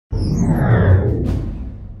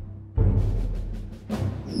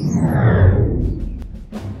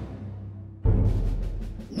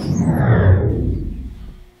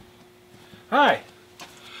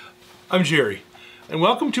I'm Jerry, and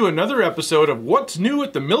welcome to another episode of What's New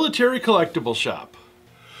at the Military Collectibles Shop.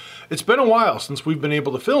 It's been a while since we've been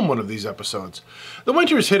able to film one of these episodes. The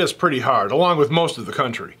winter's hit us pretty hard, along with most of the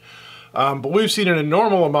country. But we've seen an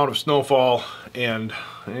enormous amount of snowfall, and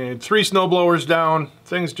 3 snowblowers down,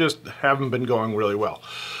 things just haven't been going really well.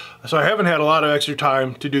 So I haven't had a lot of extra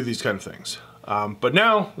time to do these kind of things. But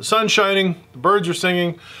now, the sun's shining, the birds are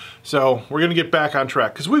singing, so we're going to get back on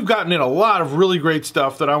track, because we've gotten in a lot of really great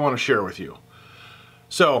stuff that I want to share with you.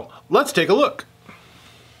 So, let's take a look.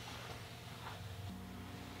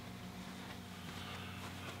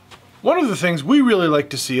 One of the things we really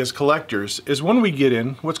like to see as collectors is when we get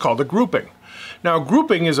in what's called a grouping. Now, a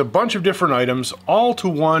grouping is a bunch of different items all to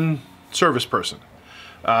one service person.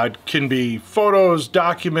 It can be photos,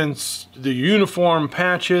 documents, the uniform,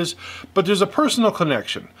 patches, but there's a personal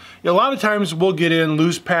connection. A lot of times we'll get in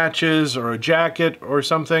loose patches or a jacket or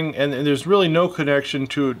something, and there's really no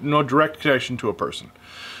direct connection to a person.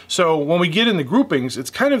 So when we get in the groupings,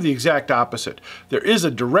 it's kind of the exact opposite. There is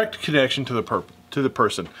a direct connection to the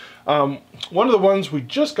person. One of the ones we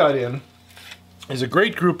just got in is a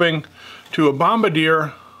great grouping to a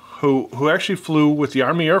bombardier who actually flew with the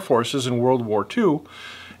Army Air Forces in World War II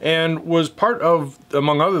and was part of,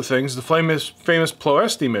 among other things, the famous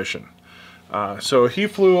Ploesti mission. So he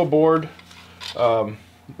flew aboard a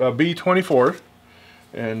B-24,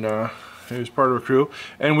 and he was part of a crew,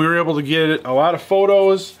 and we were able to get a lot of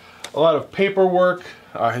photos, a lot of paperwork,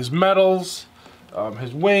 his medals,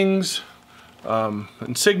 his wings,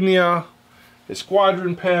 insignia, his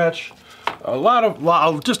squadron patch,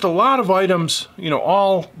 just a lot of items,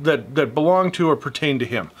 all that belong to or pertain to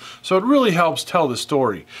him. So it really helps tell the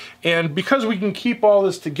story. And because we can keep all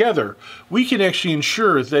this together, we can actually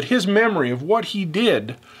ensure that his memory of what he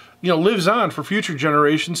did, lives on for future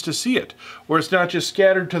generations to see it, where it's not just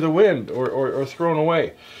scattered to the wind or thrown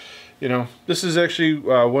away. This is actually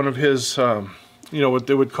one of his, what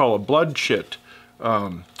they would call a blood chit,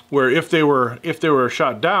 where if they were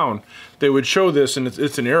shot down, they would show this, and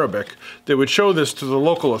it's in Arabic. They would show this to the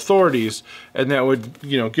local authorities, and that would,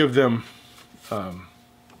 give them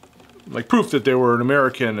like proof that they were an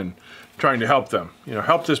American and trying to help them.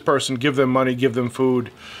 Help this person, give them money, give them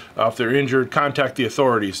food. If they're injured, contact the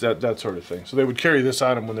authorities, that sort of thing. So they would carry this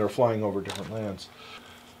on them when they were flying over different lands.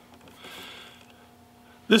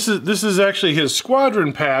 This is actually his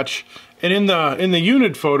squadron patch, and in the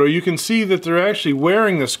unit photo you can see that they're actually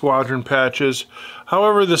wearing the squadron patches.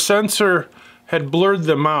 However, the sensor had blurred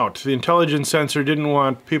them out. The intelligence sensor didn't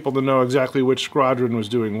want people to know exactly which squadron was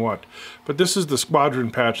doing what. But this is the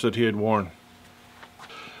squadron patch that he had worn.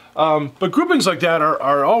 But groupings like that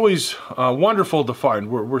are always wonderful to find.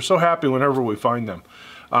 We're so happy whenever we find them.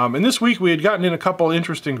 And this week we had gotten in a couple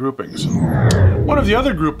interesting groupings. One of the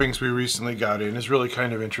other groupings we recently got in is really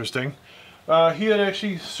kind of interesting. He had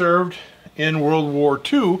actually served in World War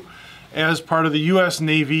II as part of the U.S.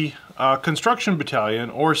 Navy Construction Battalion,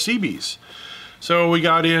 or Seabees. So we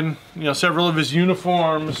got in, several of his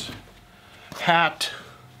uniforms, hat,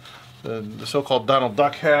 the so-called Donald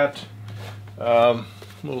Duck hat,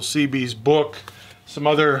 little Seabees book, some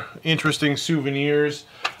other interesting souvenirs,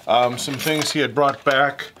 some things he had brought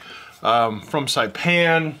back from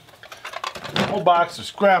Saipan, a whole box of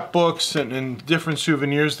scrapbooks and different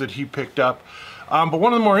souvenirs that he picked up. But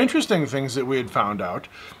one of the more interesting things that we had found out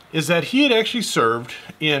is that he had actually served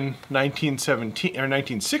in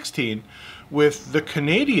 1916 with the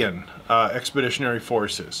Canadian Expeditionary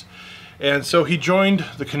Forces. And so he joined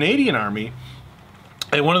the Canadian Army,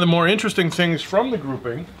 and one of the more interesting things from the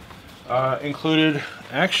grouping included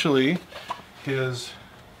actually his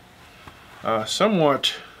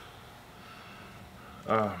somewhat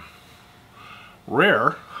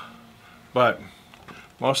rare, but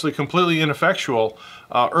mostly completely ineffectual,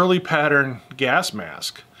 early pattern gas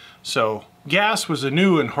mask. So gas was a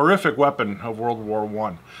new and horrific weapon of World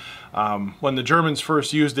War I. When the Germans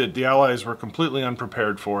first used it, the Allies were completely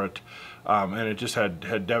unprepared for it, and it just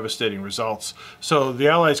had devastating results. So the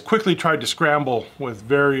Allies quickly tried to scramble with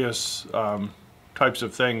various types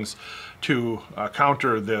of things to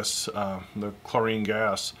counter this, the chlorine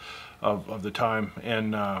gas of the time,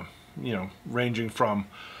 and ranging from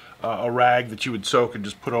a rag that you would soak and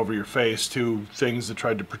just put over your face to things that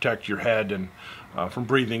tried to protect your head and from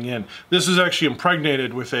breathing in. This is actually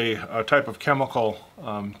impregnated with a type of chemical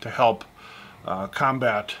to help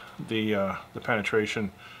combat the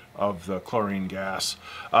penetration of the chlorine gas.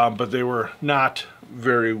 But they were not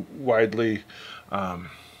very widely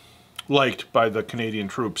liked by the Canadian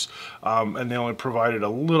troops, and they only provided a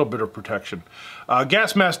little bit of protection.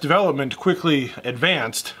 Gas mask development quickly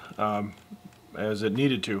advanced as it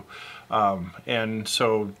needed to, and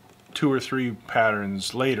so 2 or 3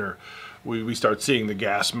 patterns later, we start seeing the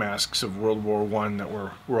gas masks of World War I that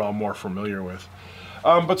we're all more familiar with.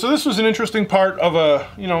 But so this was an interesting part of a,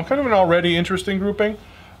 kind of an already interesting grouping.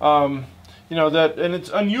 And it's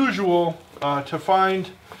unusual to find,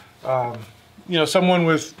 someone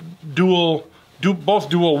with both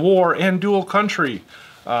dual war and dual country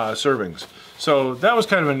servings. So that was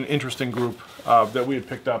kind of an interesting group that we had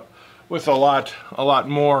picked up, with a lot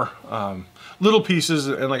more little pieces,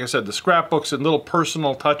 and like I said, the scrapbooks and little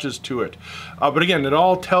personal touches to it. But again, it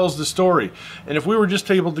all tells the story. And if we were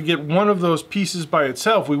just able to get one of those pieces by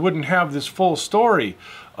itself, we wouldn't have this full story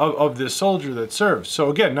of this soldier that served.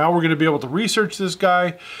 So again, now we're going to be able to research this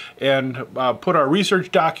guy and put our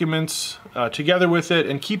research documents together with it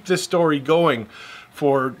and keep this story going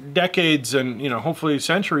for decades and hopefully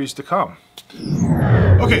centuries to come.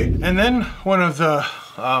 Okay, and then one of the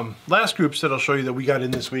last groups that I'll show you that we got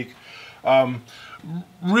in this week,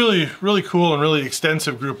 really cool and really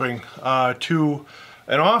extensive grouping to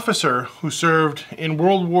an officer who served in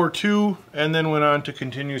World War II and then went on to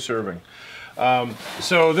continue serving.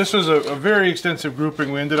 So this was a very extensive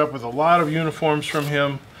grouping. We ended up with a lot of uniforms from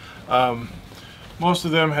him. Most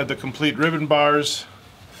of them had the complete ribbon bars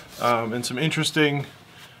and some interesting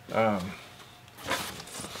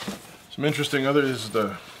others.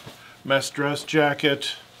 The mess dress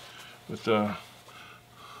jacket with the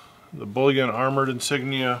bullion armored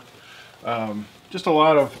insignia. Just a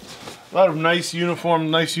lot of nice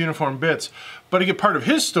uniform bits. But again, part of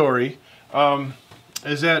his story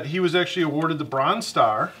is that he was actually awarded the Bronze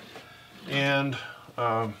Star, and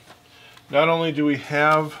not only do we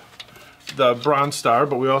have the Bronze Star,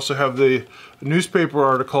 but we also have the newspaper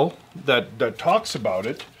article that talks about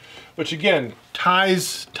it, which again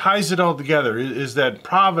ties it all together. Is that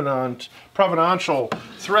provenance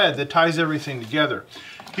thread that ties everything together.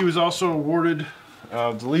 He was also awarded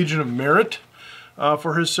the Legion of Merit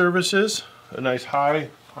for his services, a nice high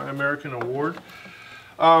American award.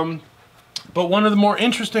 But one of the more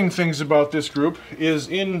interesting things about this group is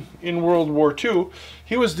in World War II,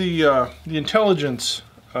 he was the intelligence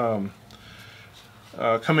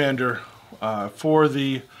commander for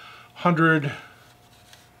the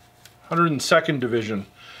 102nd Division.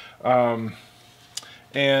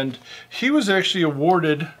 And he was actually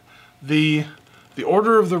awarded the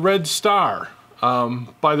Order of the Red Star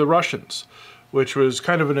by the Russians, which was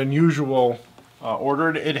kind of an unusual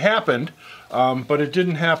order. It happened, but it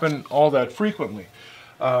didn't happen all that frequently.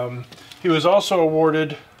 He was also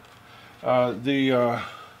awarded the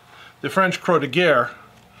French Croix de Guerre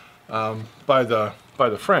by the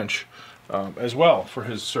French as well for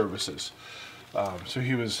his services. So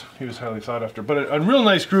he was highly thought after. But a real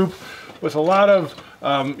nice group with a lot of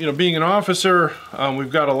being an officer.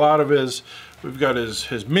 We've got a lot of his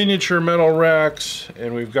miniature metal racks,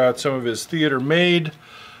 and we've got some of his theater made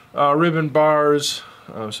ribbon bars,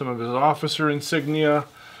 some of his officer insignia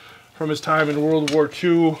from his time in World War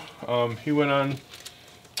II. He went on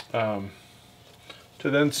to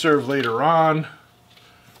then serve later on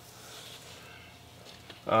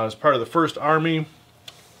as part of the First Army.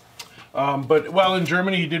 But while in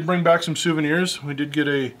Germany, he did bring back some souvenirs. We did get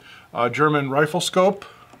a German rifle scope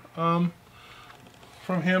from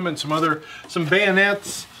him, and some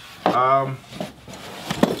bayonets.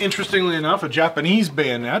 Interestingly enough, a Japanese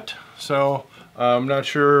bayonet. So I'm not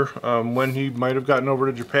sure when he might have gotten over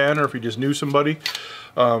to Japan, or if he just knew somebody.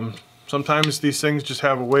 Sometimes these things just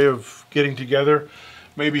have a way of getting together.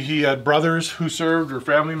 Maybe he had brothers who served, or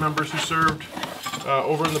family members who served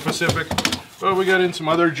over in the Pacific. Well, we got in some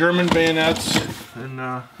other German bayonets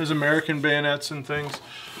and his American bayonets and things.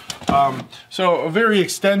 So a very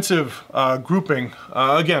extensive grouping.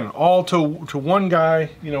 Again, all to one guy.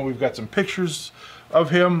 We've got some pictures of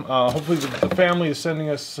him. Hopefully the family is sending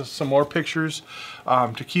us some more pictures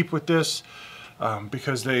to keep with this,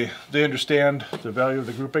 because they understand the value of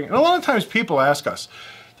the grouping. And a lot of times people ask us,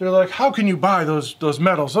 they're like, how can you buy those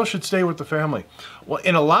medals? Those should stay with the family. Well,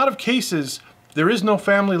 in a lot of cases, there is no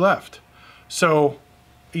family left. So,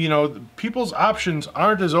 people's options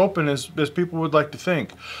aren't as open as people would like to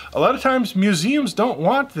think. A lot of times museums don't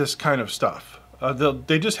want this kind of stuff.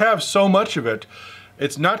 They just have so much of it.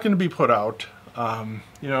 It's not going to be put out.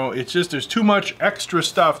 It's just there's too much extra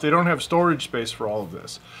stuff. They don't have storage space for all of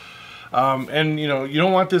this. And you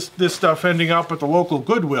don't want this stuff ending up at the local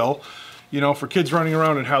Goodwill, for kids running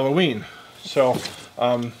around in Halloween. So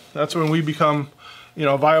that's when we become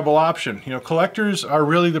a viable option. Collectors are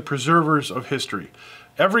really the preservers of history.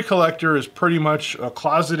 Every collector is pretty much a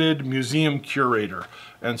closeted museum curator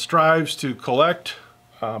and strives to collect,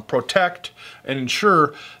 protect, and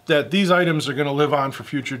ensure that these items are going to live on for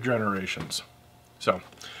future generations. So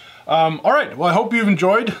All right, well, I hope you've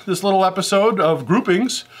enjoyed this little episode of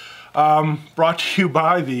Groupings, brought to you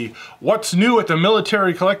by the What's New at the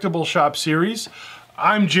Military Collectibles Shop series.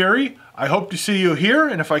 I'm Jerry. I hope to see you here,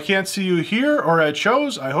 and if I can't see you here or at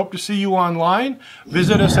shows, I hope to see you online.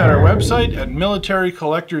 Visit us at our website at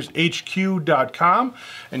militarycollectorshq.com,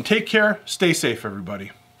 and take care, stay safe,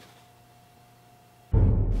 everybody.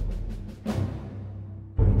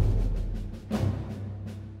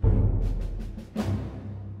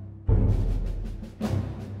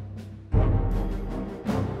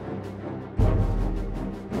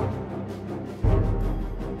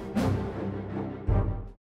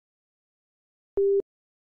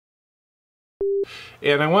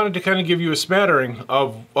 And I wanted to kind of give you a smattering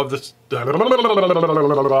of this.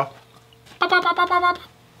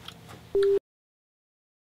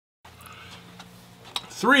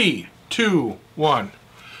 3, 2, 1.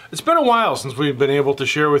 It's been a while since we've been able to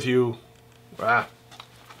share with you. Wow.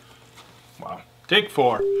 Take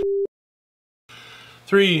 4.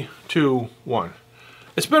 3, 2, 1.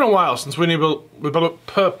 It's been a while since we've been able.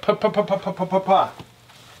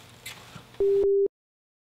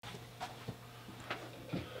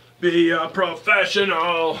 Be a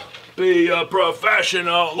professional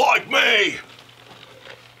like me.